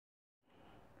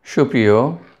সুপ্রিয়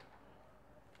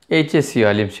এইচএসসি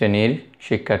আলিম শ্রেণীর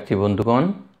শিক্ষার্থী বন্ধুগণ,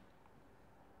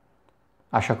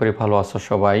 আশা করি ভালো আছো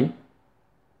সবাই।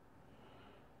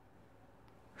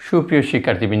 সুপ্রিয়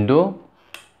শিক্ষার্থীবৃন্দ,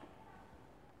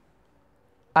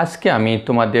 আজকে আমি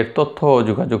তোমাদের তথ্য ও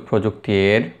যোগাযোগ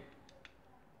প্রযুক্তির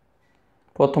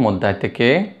প্রথম অধ্যায় থেকে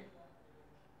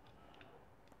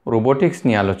রোবোটিক্স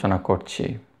নিয়ে আলোচনা করছি।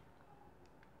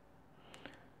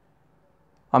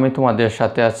 আমি তোমাদের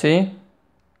সাথে আছি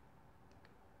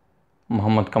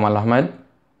মোহাম্মদ কামাল আহমেদ।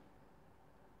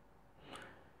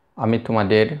 আমি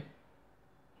তোমাদের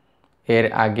এর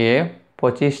আগে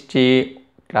 25টি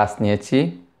ক্লাস নিয়েছি।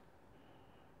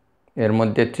 এর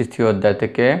মধ্যে তৃতীয় অধ্যায়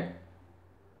থেকে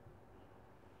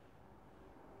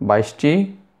 22টি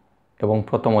এবং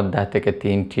প্রথম অধ্যায় থেকে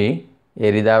 3টি।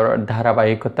 এর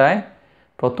ধারাবাহিকতায়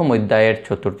প্রথম অধ্যায়ের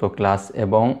চতুর্থ ক্লাস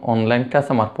এবং অনলাইন ক্লাস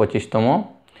আমার 25তম।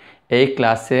 এই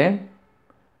ক্লাসে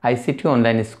আইসিটি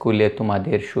অনলাইন স্কুলে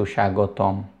তোমাদের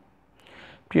সুস্বাগতম।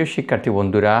 প্রিয় শিক্ষার্থী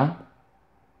বন্ধুরা,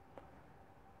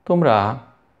 তোমরা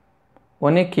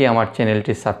অনেকেই আমার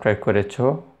চ্যানেলটি সাবস্ক্রাইব করেছো,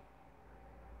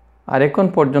 আর এখন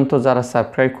পর্যন্ত যারা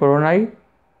সাবস্ক্রাইব করো নাই,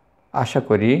 আশা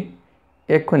করি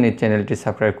এক্ষুনি চ্যানেলটি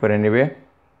সাবস্ক্রাইব করে নেবে।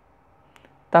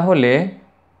 তাহলে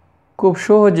খুব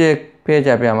সহজে পেয়ে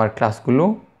যাবে আমার ক্লাসগুলো,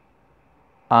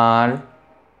 আর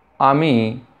আমি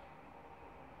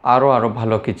আরও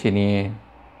ভালো কিছু নিয়ে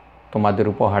তোমাদের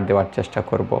উপহার দেওয়ার চেষ্টা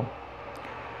করব।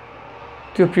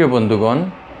 তো প্রিয় বন্ধুগণ,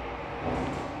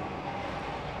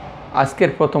 আজকের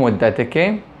প্রথম অধ্যায় থেকে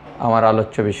আমার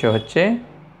আলোচ্য বিষয় হচ্ছে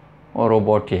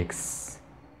রোবোটিক্স।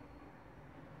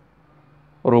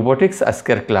 রোবোটিক্স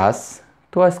আজকের ক্লাস।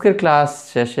 তো আজকের ক্লাস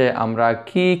শেষে আমরা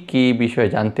কি বিষয়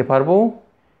জানতে পারবো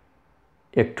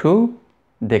একটু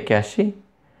দেখে আসি।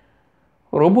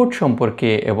 রোবট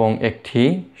সম্পর্কে এবং একটি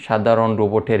সাধারণ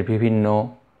রোবটের বিভিন্ন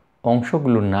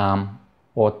অংশগুলোর নাম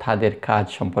ও তাদের কাজ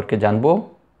সম্পর্কে জানব।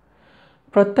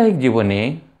 প্রত্যেক জীবনে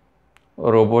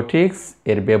রোবোটিক্স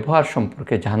এর ব্যবহার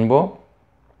সম্পর্কে জানব।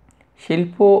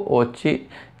 শিল্প ও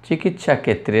চিকিৎসা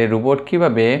ক্ষেত্রে রোবট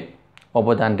কীভাবে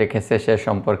অবদান রেখেছে সে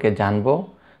সম্পর্কে জানব।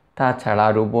 তাছাড়া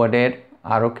রোবটের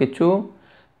আরও কিছু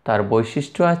তার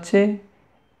বৈশিষ্ট্য আছে,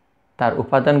 তার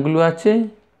উপাদানগুলো আছে,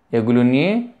 এগুলো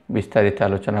নিয়ে বিস্তারিত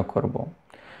আলোচনা করব।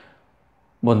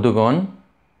 বন্ধুগণ,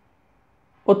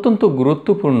 অত্যন্ত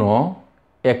গুরুত্বপূর্ণ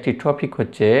একটি টপিক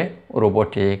হচ্ছে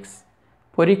রোবোটিক্স।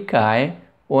 পরীক্ষায়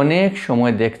অনেক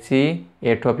সময় দেখছি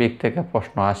এই টপিক থেকে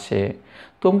প্রশ্ন আসে।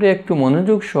 তোমরা একটু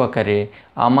মনোযোগ সহকারে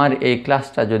আমার এই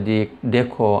ক্লাসটা যদি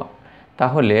দেখো,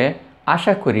 তাহলে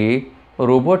আশা করি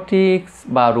রোবোটিক্স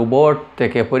বা রোবট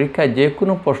থেকে পরীক্ষায় যে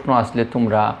কোনো প্রশ্ন আসলে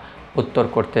তোমরা উত্তর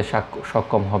করতে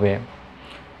সক্ষম হবে।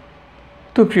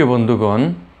 তো প্রিয় বন্ধুগণ,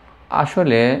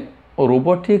 আসলে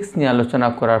রোবোটিক্স নিয়ে আলোচনা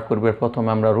করার পূর্বে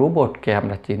প্রথমে রোবটকে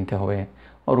চিনতে হবে।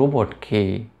 রোবট কি?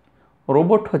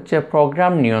 রোবট হচ্ছে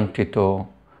প্রোগ্রাম নিয়ন্ত্রিত,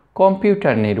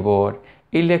 কম্পিউটার নির্ভর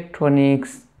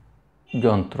ইলেকট্রনিক্স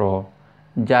যন্ত্র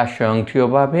যা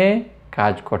স্বয়ংক্রিয়ভাবে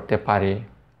কাজ করতে পারে।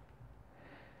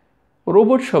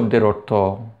 রোবট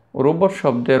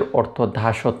শব্দের অর্থ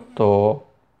দাসত্ব,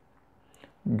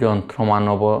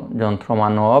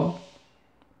 যন্ত্রমানব।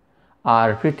 আর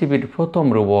পৃথিবীর প্রথম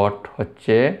রোবট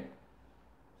হচ্ছে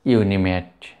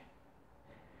ইউনিমেট।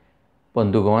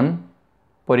 বন্ধুগণ,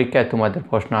 পরীক্ষায় তোমাদের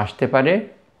প্রশ্ন আসতে পারে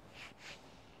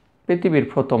পৃথিবীর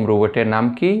প্রথম রোবটের নাম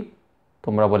কি?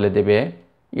 তোমরা বলে দেবে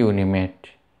ইউনিমেট।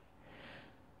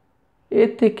 এর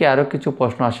থেকে আরও কিছু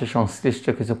প্রশ্ন আসে, সংশ্লিষ্ট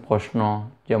কিছু প্রশ্ন,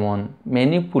 যেমন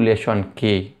ম্যানিপুলেশন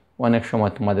কি? অনেক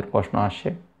সময় তোমাদের প্রশ্ন আসে।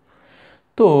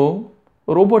 তো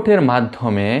রোবটের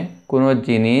মাধ্যমে কোনো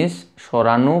জিনিস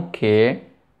সরানোকে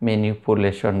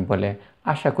ম্যানিপুলেশন বলে।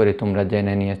 আশা করি তোমরা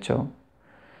জেনে নিয়েছ।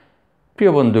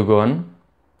 প্রিয় বন্ধুগণ,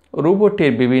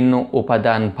 রোবটের বিভিন্ন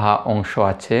উপাদান বা অংশ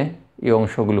আছে। এই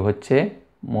অংশগুলো হচ্ছে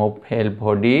মোবাইল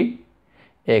বডি,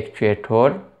 অ্যাকচুয়েটর,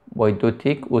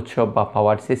 বৈদ্যুতিক উৎস বা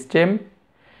পাওয়ার সিস্টেম,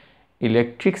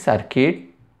 ইলেকট্রিক সার্কিট,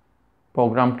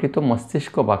 প্রোগ্রামকৃত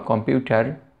মস্তিষ্ক বা কম্পিউটার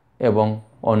এবং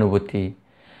অনুভূতি।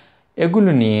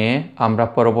 এগুলো নিয়ে আমরা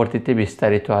পরবর্তীতে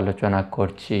বিস্তারিত আলোচনা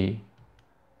করছি।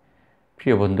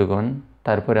 প্রিয় বন্ধুগণ,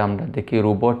 তারপরে আমরা দেখি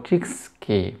রোবোটিক্স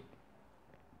কি।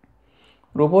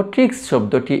 রোবোটিক্স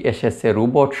শব্দটি এসেছে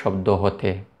রোবট শব্দ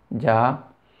হতে, যা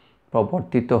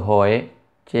প্রবর্তিত হয়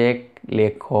চেক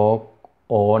লেখক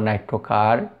ও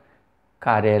নাট্যকার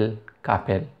কারেল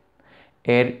কাপেল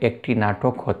এর একটি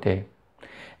নাটক হতে,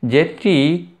 যেটি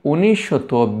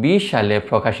 1920 সালে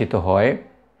প্রকাশিত হয়।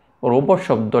 রোবট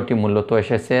শব্দটি মূলত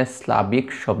এসেছে স্লাভিক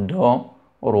শব্দ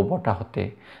রোবটা হতে,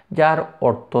 যার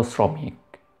অর্থ শ্রমিক।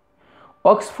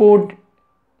 অক্সফোর্ড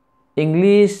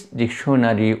ইংলিশ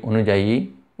ডিকশনারি অনুযায়ী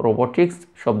রোবোটিক্স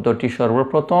শব্দটি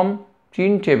সর্বপ্রথম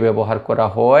চিনতে ব্যবহার করা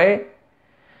হয়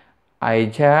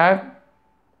আইজ্যাক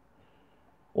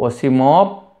অসিমভ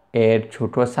এর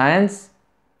ছোট সায়েন্স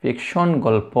ফিকশন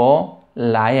গল্প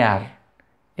লায়ার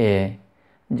এ,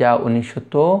 যা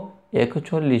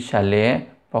 1941 সালে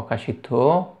প্রকাশিত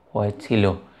হয়েছিল।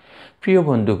 প্রিয়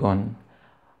বন্ধুগণ,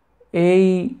 এই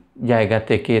জায়গা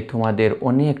থেকে তোমাদের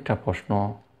অনেকটা প্রশ্ন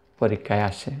পরীক্ষায়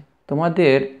আসে।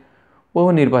 তোমাদের বহু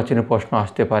নির্বাচনী প্রশ্ন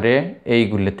আসতে পারে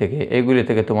এইগুলি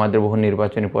থেকে তোমাদের বহু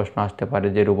নির্বাচনী প্রশ্ন আসতে পারে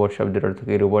যে রোবট শব্দের অর্থ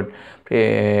কি,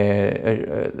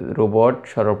 রোবট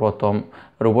সর্বপ্রথম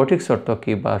রোবোটিক্স অর্থ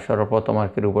কী, বা সর্বপ্রথম আর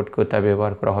কি রোবট কোথায়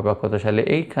ব্যবহার করা হবে কত সালে,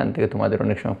 এইখান থেকে তোমাদের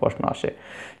অনেক সময় প্রশ্ন আসে।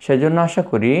 সেজন্য আশা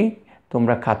করি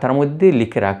তোমরা খাতার মধ্যে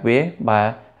লিখে রাখবে বা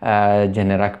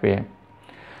জেনে রাখবে।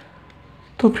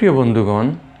 তো প্রিয় বন্ধুগণ,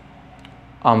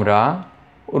 আমরা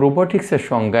রোবোটিক্সের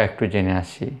সংজ্ঞা একটু জেনে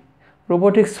আসি।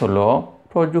 রোবোটিক্স হলো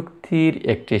প্রযুক্তির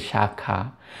একটি শাখা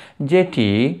যেটি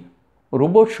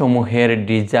রোবটসমূহের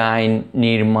ডিজাইন,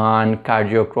 নির্মাণ,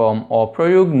 কার্যক্রম ও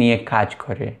প্রয়োগ নিয়ে কাজ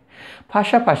করে।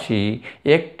 পাশাপাশি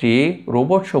একটি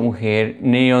রোবটসমূহের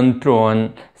নিয়ন্ত্রণ,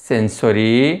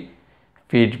 সেন্সরি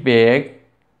ফিডব্যাক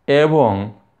এবং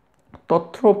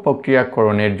তথ্য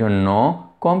প্রক্রিয়াকরণের জন্য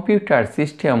কম্পিউটার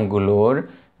সিস্টেমগুলোর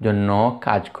জন্য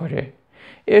কাজ করে।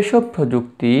 এসব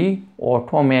প্রযুক্তি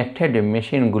অটোমেটেড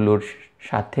মেশিনগুলোর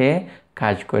সাথে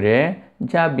কাজ করে,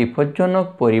 যা বিপজ্জনক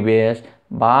পরিবেশ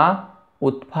বা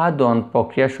উৎপাদন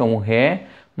প্রক্রিয়াসমূহে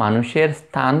মানুষের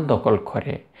স্থান দখল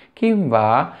করে কিংবা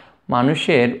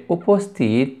মানুষের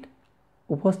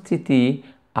উপস্থিতি,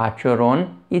 আচরণ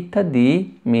ইত্যাদি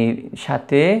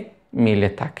সাথে মিলে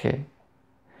থাকে।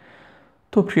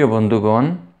 তো প্রিয় বন্ধুগণ,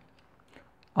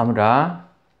 আমরা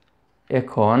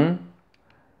এখন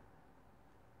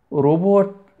রোবট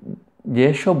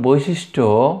যেসব বৈশিষ্ট্য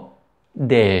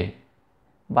দেয়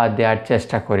বা দেওয়ার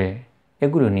চেষ্টা করে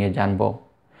এগুলো নিয়ে জানব,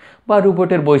 বা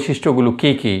রোবটের বৈশিষ্ট্যগুলো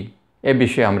কী কী এ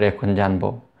বিষয়ে আমরা এখন জানব।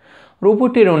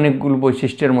 রোবটের অনেকগুলো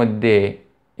বৈশিষ্ট্যের মধ্যে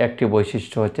একটি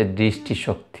বৈশিষ্ট্য হচ্ছে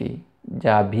দৃষ্টিশক্তি,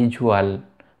 যা ভিজুয়াল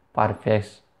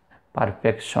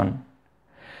পারফেকশন।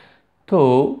 তো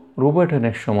রোবট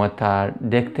অনেক সময় তার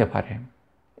দেখতে পারে,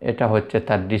 এটা হচ্ছে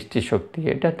তার দৃষ্টিশক্তি,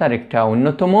 এটা তার একটা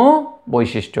অন্যতম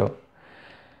বৈশিষ্ট্য।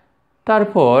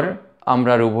 তারপর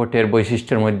আমরা রোবটের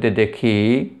বৈশিষ্ট্যের মধ্যে দেখি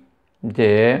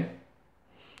যে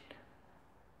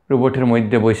রোবটের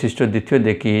মধ্যে বৈশিষ্ট্য দ্বিতীয়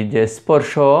দেখি যে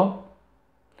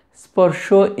স্পর্শ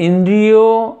ইন্দ্রিয়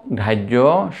গ্রাহ্য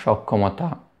সক্ষমতা।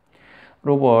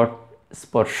 রোবট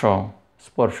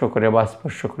স্পর্শ করে বা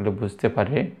স্পর্শ করলে বুঝতে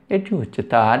পারে, এটি হচ্ছে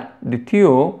তার দ্বিতীয়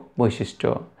বৈশিষ্ট্য।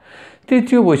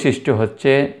 তৃতীয় বৈশিষ্ট্য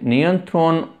হচ্ছে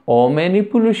নিয়ন্ত্রণ ও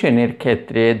ম্যানিপুলেশনের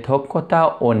ক্ষেত্রে দক্ষতা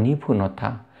ও নিপুণতা।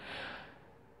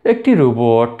 একটি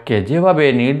রোবটকে যেভাবে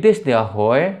নির্দেশ দেওয়া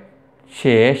হয়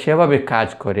সে সেভাবে কাজ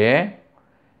করে,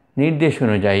 নির্দেশ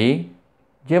অনুযায়ী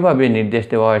যেভাবে নির্দেশ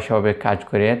দেওয়া হয় সেভাবে কাজ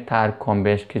করে, তার কম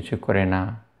বেশ কিছু করে না।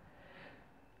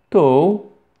 তো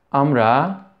আমরা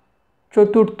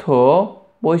চতুর্থ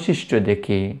বৈশিষ্ট্য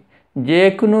দেখি, যে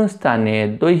কোনো স্থানে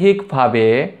দৈহিকভাবে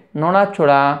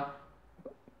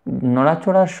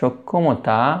নড়াচড়ার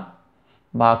সক্ষমতা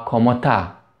বা ক্ষমতা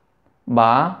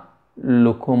বা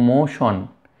লোকোমোশন,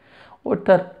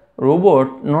 অর্থাৎ রোবট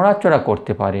নড়াচড়া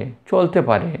করতে পারে, চলতে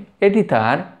পারে, এটি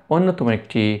তার অন্যতম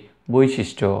একটি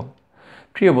বৈশিষ্ট্য।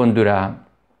 প্রিয় বন্ধুরা,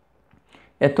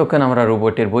 এতক্ষণ আমরা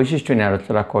রোবটের বৈশিষ্ট্য নিয়ে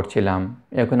আলোচনা করছিলাম।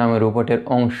 এখন আমি রোবটের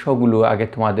অংশগুলো আগে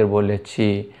তোমাদের বলেছি,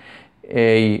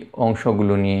 এই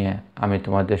অংশগুলো নিয়ে আমি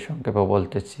তোমাদের সংক্ষেপে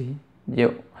বলতেছি যে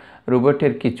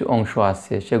রোবটের কিছু অংশ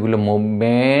আছে, সেগুলো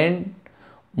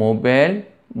মোবাইল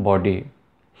বডি।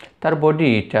 তার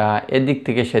বডিটা এদিক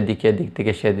থেকে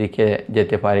সেদিকে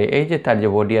যেতে পারে। এই যে তার যে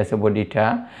বডি আছে, বডিটা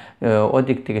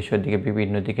ওদিক থেকে সেদিকে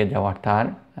বিভিন্ন দিকে যাওয়ার তার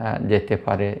যেতে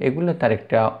পারে। এগুলো তার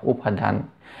একটা উপাদান।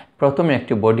 প্রথমে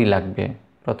একটি বডি লাগবে,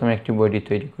 প্রথমে একটি বডি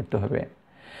তৈরি করতে হবে।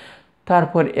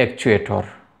 তারপর অ্যাকচুয়েটর,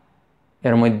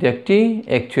 এর মধ্যে একটি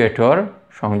অ্যাকচুয়েটর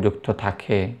সংযুক্ত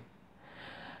থাকে।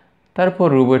 তারপর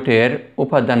রোবটের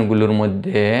উপাদানগুলোর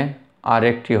মধ্যে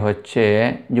আরেকটি হচ্ছে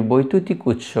যে বৈদ্যুতিক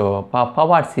উৎস বা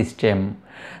পাওয়ার সিস্টেম।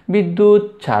 বিদ্যুৎ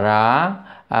ছাড়া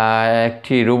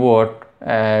একটি রোবট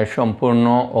সম্পূর্ণ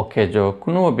অকেজ,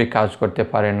 কোনোভাবে কাজ করতে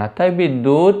পারে না। তাই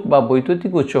বিদ্যুৎ বা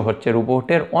বৈদ্যুতিক উৎস হচ্ছে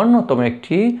রোবটের অন্যতম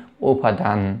একটি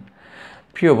উপাদান।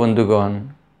 প্রিয় বন্ধুগণ,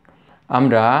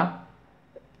 আমরা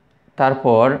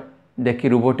তারপর দেখি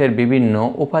রোবটের বিভিন্ন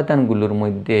উপাদানগুলোর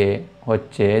মধ্যে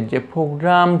হচ্ছে যে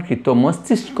প্রোগ্রামকৃত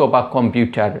মস্তিষ্ক বা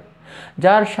কম্পিউটার,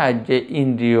 যার সাহায্যে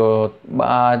ইন্দ্রিয়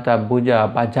বা তা বোঝা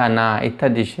বা জানা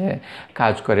ইত্যাদি সে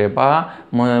কাজ করে, বা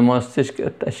মস্তিষ্ক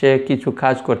সে কিছু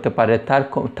কাজ করতে পারে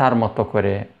তার মতো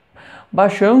করে। বা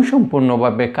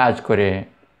স্বয়ংসম্পূর্ণভাবে কাজ করে।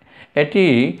 এটি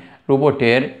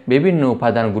রোবটের বিভিন্ন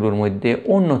উপাদানগুলোর মধ্যে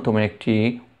অন্যতম একটি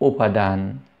উপাদান।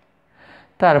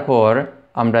 তারপর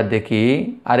আমরা দেখি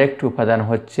আরেকটি উপাদান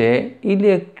হচ্ছে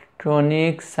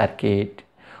ইলেকট্রনিক সার্কিট।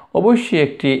 অবশ্যই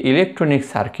একটি ইলেকট্রনিক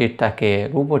সার্কিট থাকে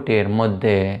রোবটের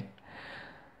মধ্যে।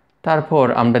 তারপর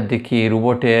আমরা দেখি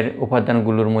রোবটের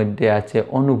উপাদানগুলোর মধ্যে আছে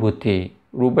অনুভূতি।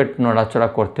 রোবট নড়াচড়া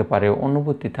করতে পারে,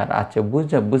 অনুভূতি তার আছে,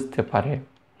 বুঝতে পারে।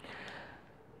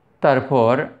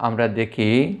 তারপর আমরা দেখি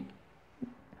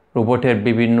রোবটের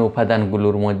বিভিন্ন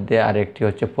উপাদানগুলোর মধ্যে আরেকটি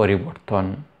হচ্ছে পরিবর্তন।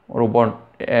 রোবট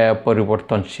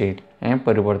পরিবর্তনশীল,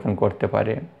 পরিবর্তন করতে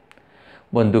পারে।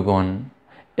 বন্ধুগণ,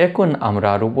 এখন আমরা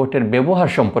রোবটের ব্যবহার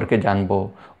সম্পর্কে জানব।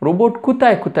 রোবট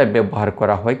কোথায় কোথায় ব্যবহার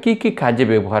করা হয়, কি কি কাজে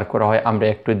ব্যবহার করা হয় আমরা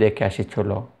একটু দেখে আসি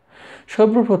চলো।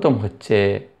 সর্বপ্রথম হচ্ছে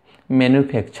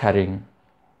ম্যানুফ্যাকচারিং।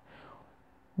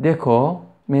 দেখো,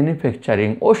 ম্যানুফ্যাকচারিং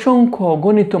অসংখ্য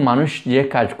অগণিত মানুষ যে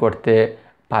কাজ করতে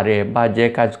পারে বা যে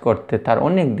কাজ করতে তার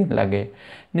অনেক দিন লাগে,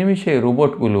 নিমিষে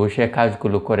রোবটগুলো সে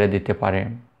কাজগুলো করে দিতে পারে।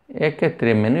 এক্ষেত্রে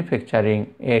ম্যানুফ্যাকচারিং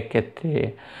ক্ষেত্রে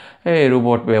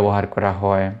রোবট ব্যবহার করা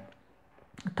হয়।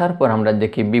 তারপর আমরা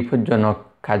দেখি বিপজ্জনক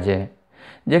কাজে,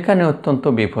 যেখানে অত্যন্ত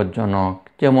বিপজ্জনক,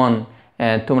 যেমন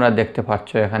তোমরা দেখতে পাচ্ছ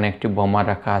এখানে একটি বোমা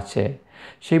রাখা আছে।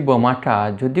 সেই বোমাটা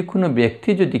যদি কোনো ব্যক্তি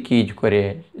যদি কিজ করে,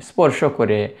 স্পর্শ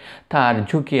করে, তার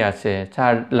ঝুঁকি আছে,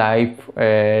 তার লাইফ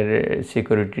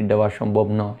সিকিউরিটি দেওয়া সম্ভব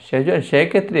নয়।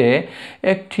 সেক্ষেত্রে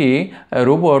একটি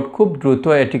রোবট খুব দ্রুত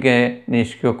এটিকে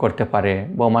নিষ্ক্রিয় করতে পারে,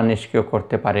 বোমা নিষ্ক্রিয়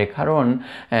করতে পারে, কারণ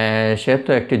সে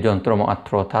তো একটি যন্ত্র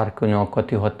মাত্র, তার কোনো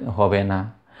ক্ষতি হবে না।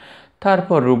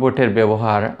 তারপর রোবটের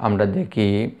ব্যবহার আমরা দেখি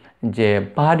যে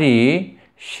ভারী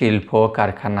শিল্প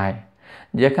কারখানায়,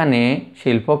 যেখানে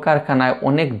শিল্প কারখানায়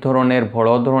অনেক ধরনের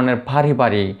বড় ধরনের ভারী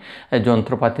ভারী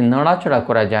যন্ত্রপাতি নড়াচড়া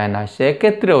করা যায় না,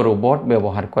 সেক্ষেত্রেও রোবট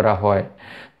ব্যবহার করা হয়।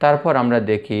 তারপর আমরা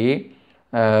দেখি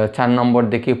 4 নম্বর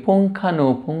দেখি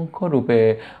পুঙ্খানুপুঙ্খরূপে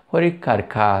পরীক্ষার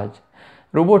কাজ।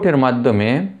 রোবটের মাধ্যমে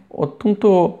অত্যন্ত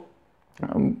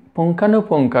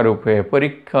পুঙ্খানুপুঙ্খরূপে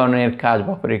পরীক্ষণের কাজ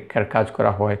বা পরীক্ষার কাজ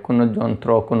করা হয়। কোনো যন্ত্র,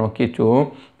 কোনো কিছু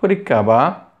পরীক্ষা বা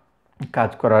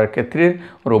কাজ করার ক্ষেত্রে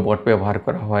রোবট ব্যবহার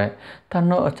করা হয়।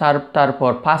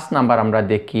 তারপর 5 নাম্বার আমরা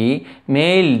দেখি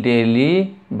মেইল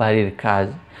ডেলিভারির কাজ।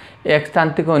 এক স্থান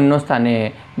থেকে অন্য স্থানে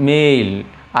মেইল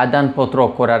আদানপত্র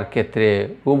করার ক্ষেত্রে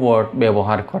রোবট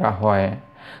ব্যবহার করা হয়।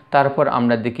 তারপর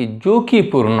আমরা দেখি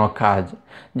ঝুঁকিপূর্ণ কাজ,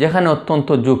 যেখানে অত্যন্ত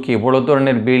ঝুঁকি, বড়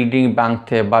ধরনের বিল্ডিং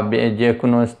ভাঙতে বা যে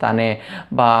কোনো স্থানে,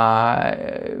 বা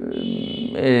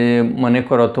মনে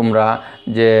করো তোমরা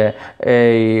যে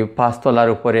এই 5 তলার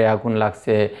উপরে আগুন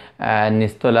লাগছে,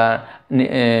 নিচতলা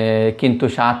কিন্তু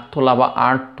 7 তলা বা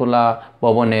 8 তলা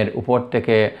ভবনের উপর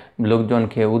থেকে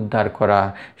লোকজনকে উদ্ধার করা,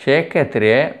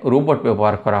 সেক্ষেত্রে রোবট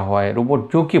ব্যবহার করা হয়। রোবট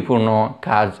ঝুঁকিপূর্ণ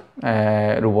কাজ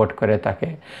রোবট করে থাকে।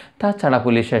 তাছাড়া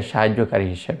পুলিশের সাহায্যকারী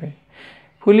হিসেবে,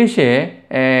 পুলিশে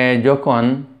যখন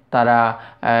তারা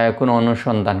কোনো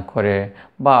অনুসন্ধান করে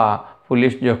বা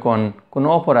পুলিশ যখন কোনো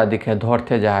অপরাধীকে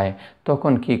ধরতে যায়,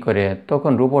 তখন কি করে,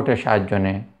 তখন রোবটের সাহায্য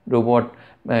নেয়। রোবট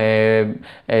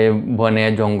বনে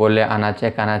জঙ্গলে আনাচে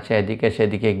কানাচে এদিকে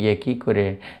সেদিকে গিয়ে কি করে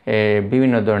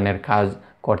বিভিন্ন ধরনের কাজ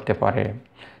করতে পারে।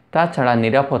 তাছাড়া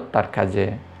নিরাপত্তার কাজে,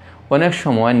 অনেক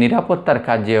সময় নিরাপত্তার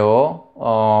কাজেও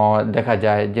দেখা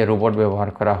যায় যে রোবট ব্যবহার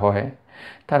করা হয়।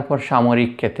 তারপর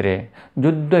সামরিক ক্ষেত্রে,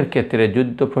 যুদ্ধের ক্ষেত্রে,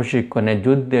 যুদ্ধ প্রশিক্ষণে,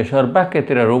 যুদ্ধে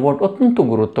সর্বক্ষেত্রে রোবট অত্যন্ত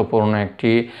গুরুত্বপূর্ণ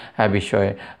একটি বিষয়।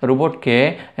 রোবটকে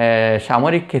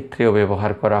সামরিক ক্ষেত্রেও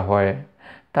ব্যবহার করা হয়।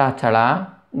 তাছাড়া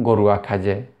ঘরোয়া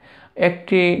কাজে,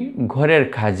 একটি ঘরের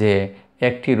কাজে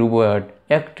একটি রোবট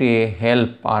একটি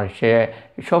হেল্পার, সে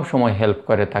সবসময় হেল্প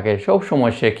করে থাকে,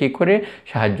 সবসময় সে কী করে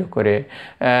সাহায্য করে।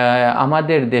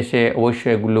 আমাদের দেশে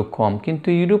অবশ্যই এগুলো কম, কিন্তু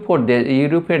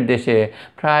ইউরোপের দেশে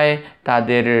প্রায়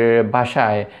তাদের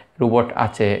বাসায় রোবট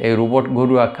আছে। এই রোবট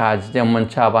ঘরোয়া কাজ, যেমন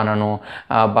চা বানানো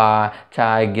বা চা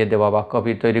এগিয়ে দেওয়া বা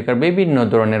কফি তৈরি করা, বিভিন্ন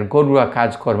ধরনের ঘরোয়া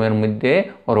কাজকর্মের মধ্যে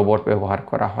রোবট ব্যবহার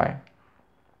করা হয়।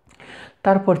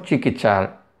 তারপর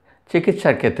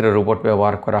চিকিৎসার ক্ষেত্রে রোবট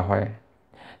ব্যবহার করা হয়।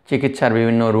 চিকিৎসার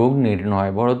বিভিন্ন রোগ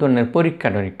নির্ণয়, বড় ধরনের পরীক্ষা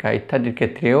নিরীক্ষা ইত্যাদির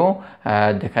ক্ষেত্রেও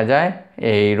দেখা যায়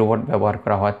এই রোবট ব্যবহার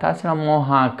করা হয়। তাছাড়া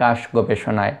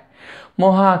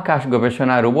মহাকাশ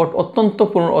গবেষণায় রোবট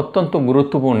অত্যন্ত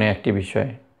গুরুত্বপূর্ণ একটি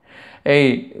বিষয়। এই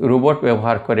রোবট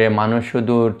ব্যবহার করে মানুষ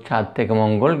সুদূর চাঁদ থেকে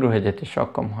মঙ্গল গ্রহে যেতে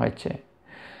সক্ষম হয়েছে।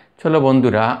 চলো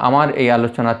বন্ধুরা, আমার এই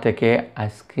আলোচনা থেকে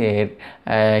আজকের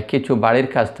কিছু বাড়ির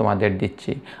কাজ তোমাদের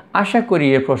দিচ্ছি। আশা করি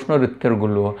এই প্রশ্নের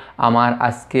উত্তরগুলো আমার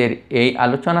আজকের এই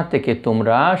আলোচনা থেকে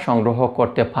তোমরা সংগ্রহ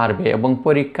করতে পারবে এবং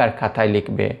পরীক্ষার খাতায়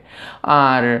লিখবে।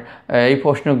 আর এই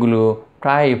প্রশ্নগুলো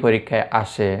প্রায় পরীক্ষায়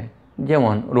আসে,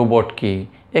 যেমন রোবট কি?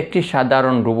 একটি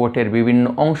সাধারণ রোবটের বিভিন্ন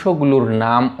অংশগুলোর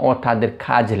নাম ও তাদের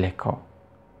কাজ লেখো।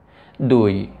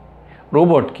 2.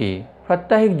 রোবট কি?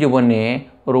 প্রাত্যহিক জীবনে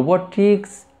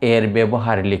রোবোটিক্স এর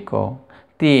ব্যবহার লিখো।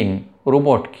 3.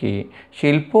 রোবট কি?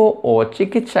 শিল্প ও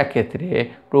চিকিৎসা ক্ষেত্রে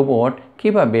রোবট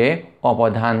কিভাবে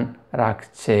অবদান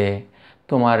রাখছে?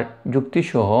 তোমার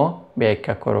যুক্তিসহ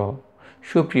ব্যাখ্যা করো।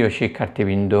 সুপ্রিয়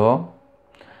শিক্ষার্থীবৃন্দ,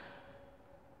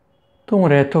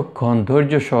 তোমরা এতক্ষণ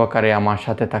ধৈর্য সহকারে আমার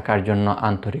সাথে থাকার জন্য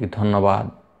আন্তরিক ধন্যবাদ।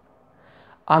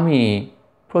 আমি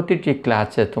প্রতিটি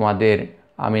ক্লাসে তোমাদের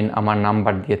আমার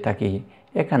নাম্বার দিয়ে থাকি।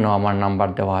 এখানেও আমার নাম্বার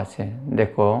দেওয়া আছে,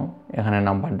 দেখো এখানে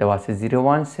নাম্বার দেওয়া আছে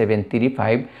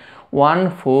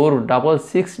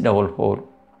 01735146644।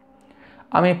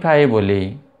 আমি প্রায় বলি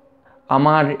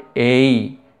আমার এই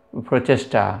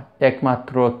প্রচেষ্টা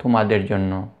একমাত্র তোমাদের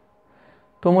জন্য।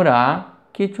 তোমরা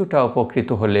কিছুটা উপকৃত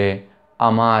হলে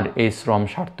আমার এই শ্রম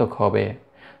সার্থক হবে।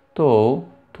 তো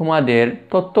তোমাদের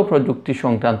তথ্য প্রযুক্তি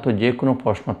সংক্রান্ত যে কোনো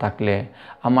প্রশ্ন থাকলে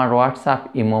আমার হোয়াটসঅ্যাপ,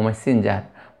 ইমো, মেসেঞ্জার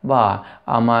বা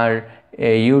আমার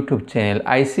YouTube channel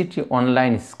ICT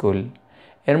online school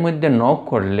এর মধ্যে নক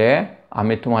করলে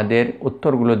আমি তোমাদের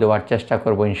উত্তরগুলো দেওয়ার চেষ্টা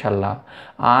করব ইনশাল্লাহ।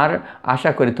 আর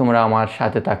আশা করি তোমরা আমার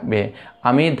সাথে থাকবে।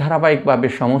 আমি ধারাবাহিকভাবে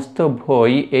সমস্ত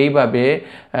বই এইভাবে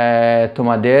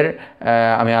তোমাদের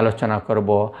আমি আলোচনা করব।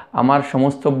 আমার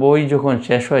সমস্ত বই যখন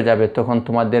শেষ হয়ে যাবে তখন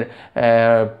তোমাদের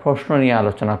প্রশ্ন নিয়ে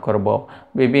আলোচনা করব।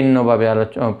 বিভিন্নভাবে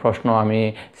প্রশ্ন, আমি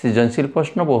সৃজনশীল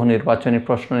প্রশ্ন, বহু নির্বাচনী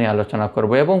প্রশ্ন নিয়ে আলোচনা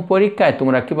করব এবং পরীক্ষায়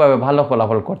তোমরা কিভাবে ভালো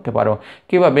ফলাফল করতে পারো,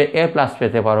 কিভাবে A+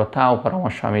 পেতে পারো তাও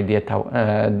পরামর্শ আমি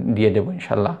দিয়ে দেবো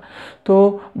ইনশাল্লাহ। তো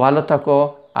ভালো থাকো,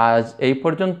 আজ এই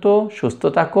পর্যন্ত। সুস্থ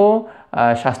থাকো,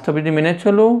 স্বাস্থ্যবিধি মেনে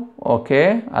চলো। ওকে,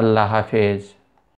 আল্লাহ হাফেজ।